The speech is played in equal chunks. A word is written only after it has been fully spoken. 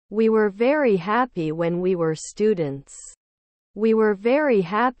We were very happy when we were students. We were very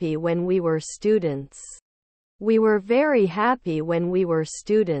happy when we were students. We were very happy when we were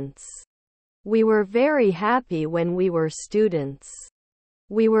students. We were very happy when we were students.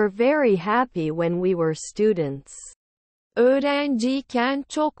 We were very happy when we were students. Öğrenciyken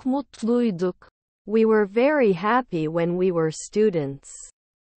çok mutluyduk. We were very happy when we were students.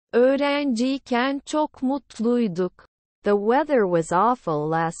 Öğrenciyken çok mutluyduk. The weather was awful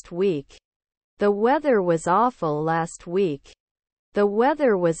last week. The weather was awful last week. The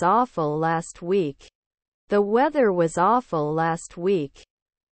weather was awful last week. The weather was awful last week.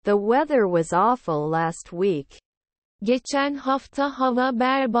 The weather was awful last week. Geçen hafta hava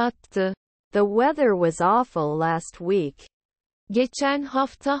berbattı. The weather was awful last week. Geçen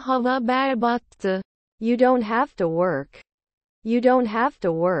hafta hava berbattı. You don't have to work. You don't have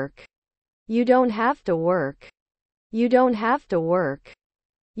to work. You don't have to work. You don't have to work.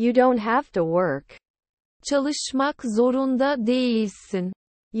 You don't have to work. Çalışmak zorunda değilsin.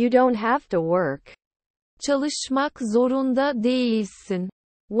 You don't have to work. Çalışmak zorunda değilsin.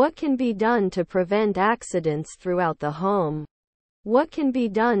 What can be done to prevent accidents throughout the home? What can be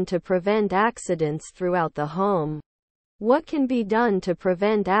done to prevent accidents throughout the home? What can be done to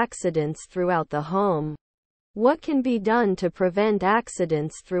prevent accidents throughout the home? What can be done to prevent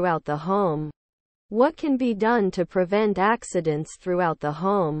accidents throughout the home? What can be done to prevent accidents throughout the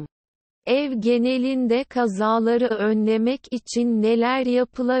home? Ev genelinde kazaları önlemek için neler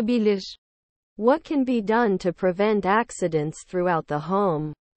yapılabilir? What can be done to prevent accidents throughout the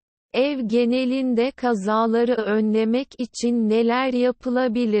home? Ev genelinde kazaları önlemek için neler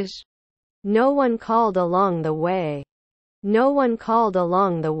yapılabilir? No one called along the way. No one called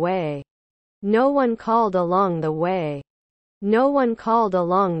along the way. No one called along the way. No one called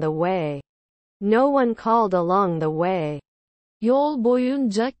along the way. No one called along the way. Yol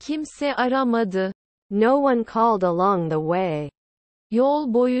boyunca kimse aramadı. No one called along the way.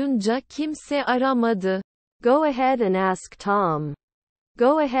 Yol boyunca kimse aramadı. Go ahead and ask Tom.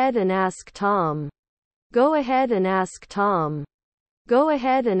 Go ahead and ask Tom. Go ahead and ask Tom. Go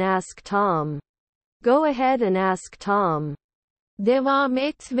ahead and ask Tom. Go ahead and ask Tom. Devam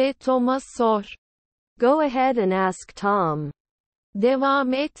et ve Tom'a sor. Go ahead and ask Tom.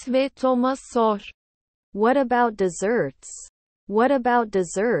 Devam et ve Tom'a sor. What about desserts? What about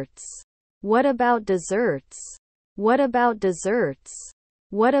desserts? What about desserts? What about desserts?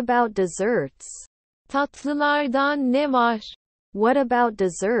 What about desserts? Tatlılardan ne var? What about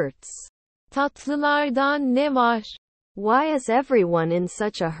desserts? Tatlılardan ne var? Why is everyone in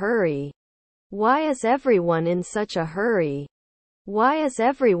such a hurry? Why is everyone in such a hurry? Why is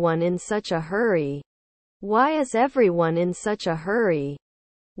everyone in such a hurry? Why is everyone in such a hurry?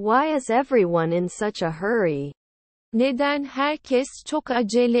 Why is everyone in such a hurry? Neden herkes çok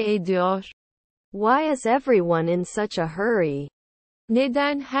acele ediyor? Why is everyone in such a hurry?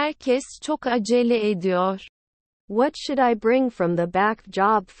 Neden herkes çok acele ediyor? What should I bring from the back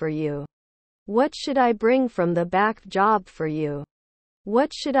job for you? What should I bring from the back job for you?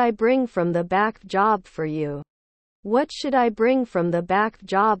 What should I bring from the back job for you? What should I bring from the back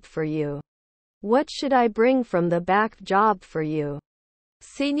job for you? What should I bring from the back job for you?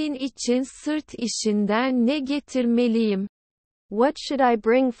 Senin için sırt işinden ne getirmeliyim? What should I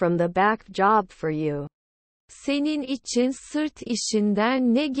bring from the back job for you? Senin için sırt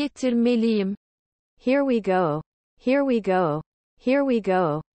işinden ne getirmeliyim? Here we go. Here we go. Here we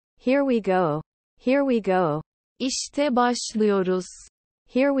go. Here we go. Here we go. İşte başlıyoruz.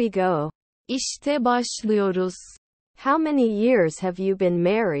 Here we go. İşte başlıyoruz. How many years have you been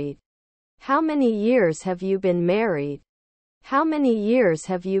married? How many years have you been married? How many years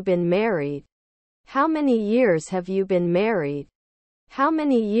have you been married? How many years have you been married? How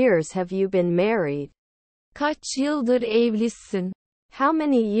many years have you been married? Kaç yıldır evlisin? How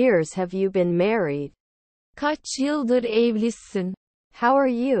many years have you been married? Kaç yıldır evlisin? How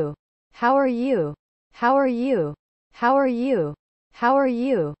are you? How are you? How are you? How are you? How are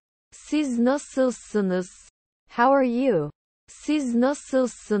you? Siz nasılsınız? How are you? Siz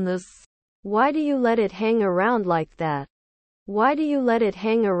nasılsınız? Why do you let it hang around like that? Why do you let it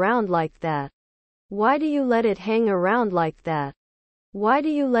hang around like that? Why do you let it hang around like that? Why do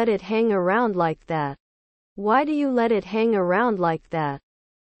you let it hang around like that? Why do you let it hang around like that?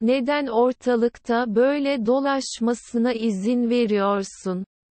 Neden ortalıkta böyle dolaşmasına izin veriyorsun?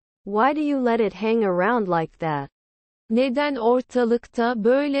 Why do you let it hang around like that? Neden ortalıkta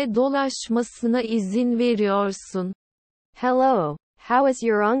böyle dolaşmasına izin veriyorsun? Hello, how is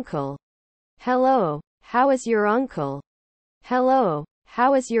your uncle? Hello, how is your uncle? Hello,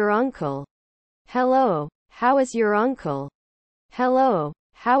 how is your uncle? Hello, how is your uncle? Hello,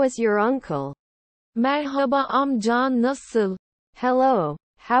 How is your uncle? Merhaba amcan nasıl? Hello,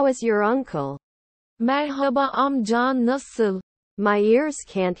 how is your uncle? Merhaba amcan nasıl? My ears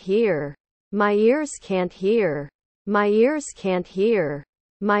can't hear. My ears can't hear. My ears can't hear.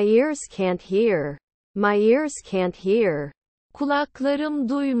 My ears can't hear. My ears can't hear. Kulaklarım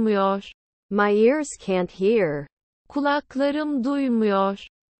duymuyor. My ears can't hear. Kulaklarım duymuyor.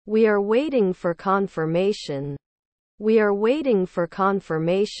 We are waiting for confirmation. We are waiting for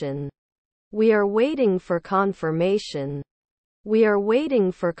confirmation. We are waiting for confirmation. We are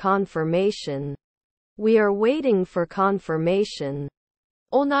waiting for confirmation. We are waiting for confirmation.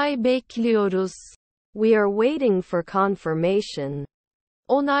 Onay bekliyoruz. We are waiting for confirmation.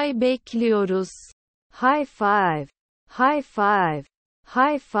 Onay bekliyoruz. High five. High five.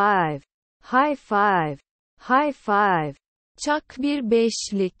 High five. High five. High five. Çak bir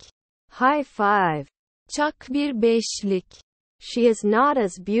beşlik. High five. Çak bir beşlik. She is not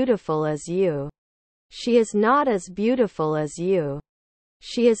as beautiful as you. She is not as beautiful as you.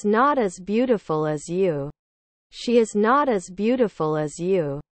 She is not as beautiful as you. She is not as beautiful as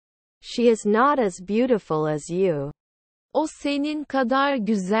you. She is not as beautiful as you. O senin kadar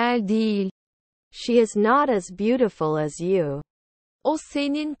güzel değil. She is not as beautiful as you. O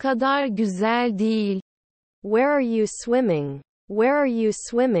senin kadar güzel değil. Where are you swimming? Where are you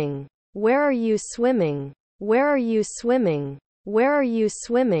swimming? Where are you swimming? Where are you swimming? Where are you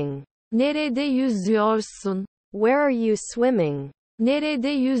swimming? Nerede yüzüyorsun? Where are you swimming? Nerede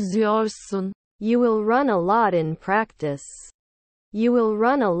yüzüyorsun? You will run a lot in practice. You will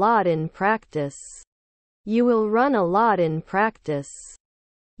run a lot in practice. You will run a lot in practice.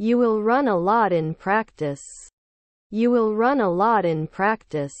 You will run a lot in practice. You will run a lot in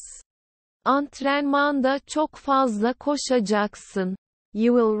practice. Antrenmanda çok fazla koşacaksın.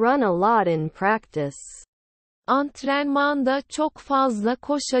 You will run a lot in practice. Antrenmanda çok fazla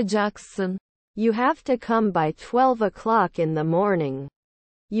koşacaksın. You have to come by 12 o'clock in the morning.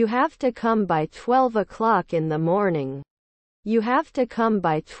 You have to come by 12 o'clock in the morning. You have to come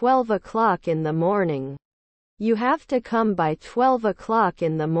by 12 o'clock in the morning. You have to come by 12 o'clock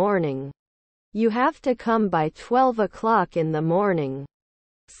in the morning. You have to come by 12 o'clock in the morning.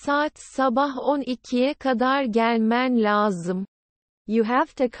 Saat sabah 12'ye kadar gelmen lazım. You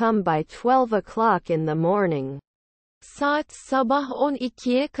have to come by 12 o'clock in the morning. Saat sabah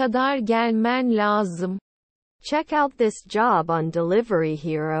 12'ye kadar gelmen lazım. Check out this job on Delivery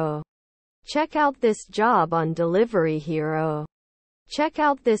Hero. Check out this job on Delivery Hero. Check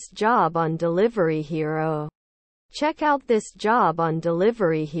out this job on Delivery Hero. Check out this job on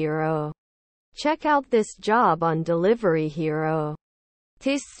Delivery Hero. Check out this job on Delivery Hero.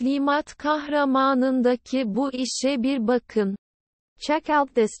 Teslimat kahramanındaki bu işe bir bakın. Check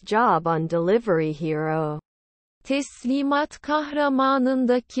out this job on Delivery Hero. Teslimat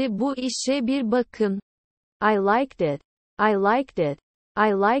kahramanındaki bu işe bir bakın. I liked it. I liked it.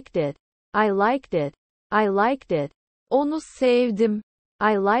 I liked it. I liked it. I liked it. Onu sevdim.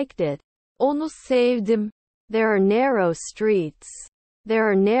 I liked it. Onu sevdim. There are narrow streets. There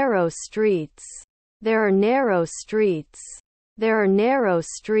are narrow streets. There are narrow streets. There are narrow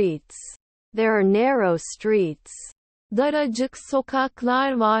streets. There are narrow streets. Daracık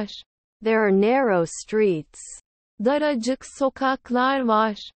sokaklar var. There are narrow streets. Daracık sokaklar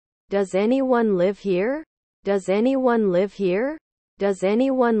var. Does anyone live here? Does anyone live here? Does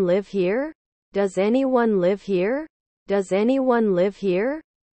anyone live here? Does anyone live here? Does anyone live here?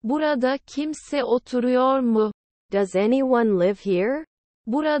 Burada kimse oturuyor mu? Does anyone live here?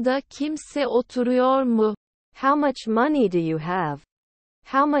 Burada kimse oturuyor mu? How much money do you have?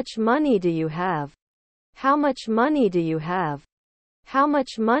 How much money do you have? How much money do you have? How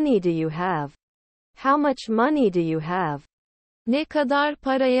much money do you have? How much money do you have? Ne kadar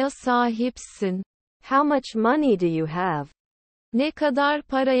paraya sahipsin? How much money do you have? Ne kadar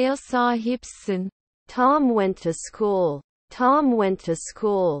paraya sahipsin? Tom went to school. Tom went to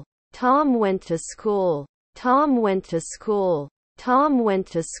school. Tom went to school. Tom went to school. Tom went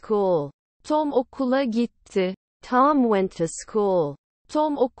to school. Tom okula gitti. Tom went to school.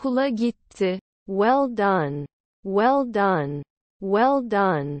 Tom okula gitti. Well done. Well done. Well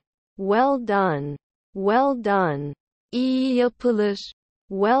done. Well done. Well done. İyi yapılır.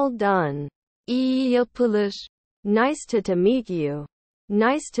 Well done. İyi yapılır. Nice to meet you.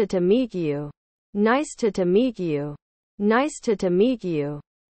 Nice to meet you. Nice to meet you. Nice to meet you.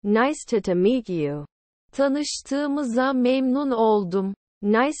 Nice to meet you. Tanıştığımıza memnun oldum.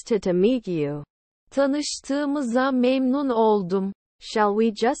 Nice to meet you. Tanıştığımıza memnun oldum. Shall we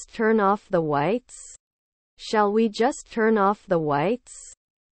just turn off the whites? Shall we just turn off the whites?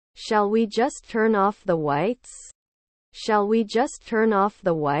 Shall we just turn off the whites? Shall we just turn off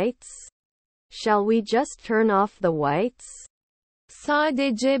the whites? Shall we just turn off the whites?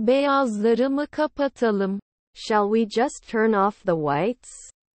 Sadece beyazları mı kapatalım? Shall we just turn off the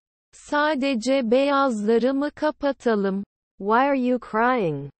whites? Sadece beyazları mı kapatalım? Why are you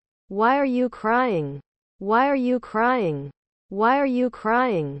crying? Why are you crying? Why are you crying? Why are you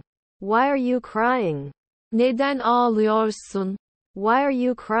crying? Why are you crying? Neden ağlıyorsun? Why are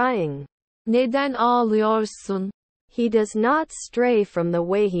you crying? Neden ağlıyorsun? He does not stray from the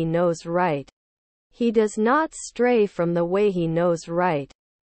way he knows right. He does not stray from the way he knows right.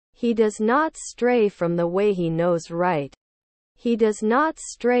 He does not stray from the way he knows right. He does not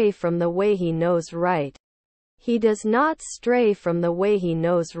stray from the way he knows right. He does not stray from the way he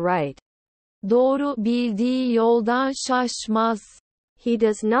knows right. Doğru bildiği yoldan şaşmaz. He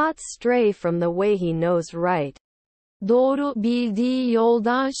does not stray from the way he knows right. Doğru bildiği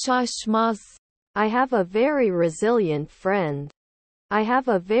yoldan şaşmaz. I have a very resilient friend. I have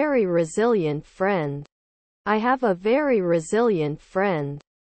a very resilient friend. I have a very resilient friend.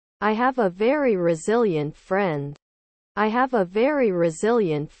 I have a very resilient friend. I have a very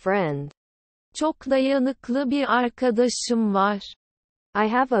resilient friend. Çok dayanıklı bir arkadaşım var. I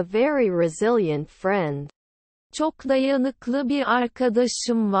have a very resilient friend. Çok dayanıklı bir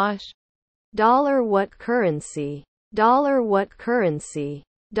arkadaşım var. Dollar what currency? Dollar what currency?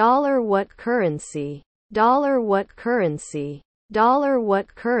 Dollar what currency? Dollar what currency? Dollar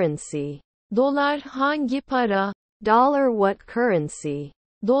what currency? Dolar hangi para? Dollar what currency?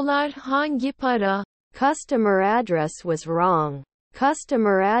 Dolar hangi para? Customer address was wrong.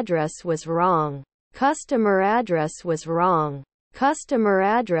 Customer address was wrong. Customer address was wrong. Customer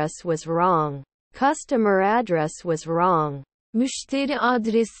address was wrong. Customer address was wrong. Müşteri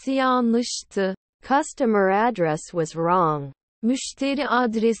adresi yanlıştı. Customer address was wrong. Müşteri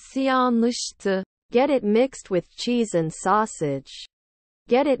adresi yanlıştı. Get it mixed with cheese and sausage.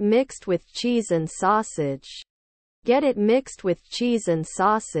 Get it mixed with cheese and sausage. Get it mixed with cheese and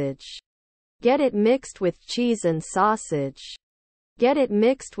sausage. Get it mixed with cheese and sausage. Get it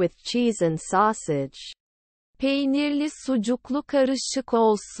mixed with cheese and sausage. Peynirli sucuklu karışık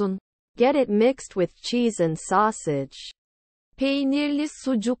olsun. Get it mixed with cheese and sausage. Peynirli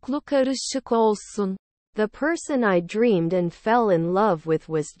sucuklu karışık olsun. The person I dreamed and fell in love with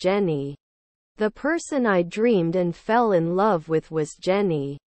was Jenny. The person I dreamed and fell in love with was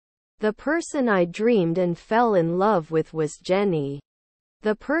Jenny. The person I dreamed and fell in love with was Jenny.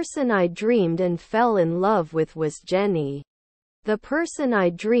 The person I dreamed and fell in love with was Jenny. The person I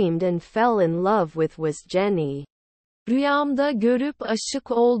dreamed and fell in love with was Jenny. Rüyamda görüp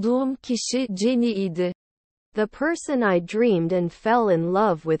aşık olduğum kişi Jenny idi. The person I dreamed and fell in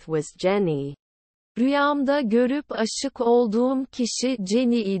love with was Jenny. Rüyamda görüp aşık olduğum kişi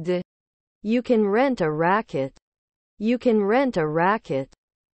Jenny idi. You can rent a racket. You can rent a racket.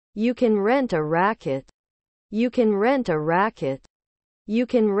 You can rent a racket. You can rent a racket. You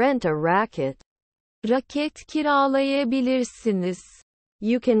can rent a racket. Raket kiralayabilirsiniz.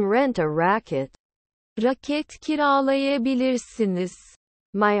 You can rent a racket. Raket kiralayabilirsiniz.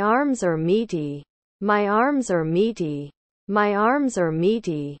 My arms are meaty. My arms are meaty. My arms are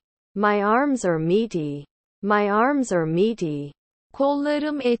meaty. My arms are meaty. My arms are meaty.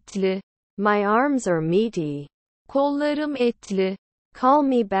 Kollarım etli. My arms are meaty. Kollarım etli. Call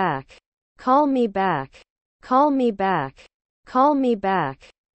me back. Call me back. Call me back. Call me back.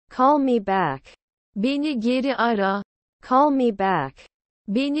 Call me back. Beni geri ara. Call me back.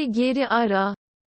 Beni geri ara.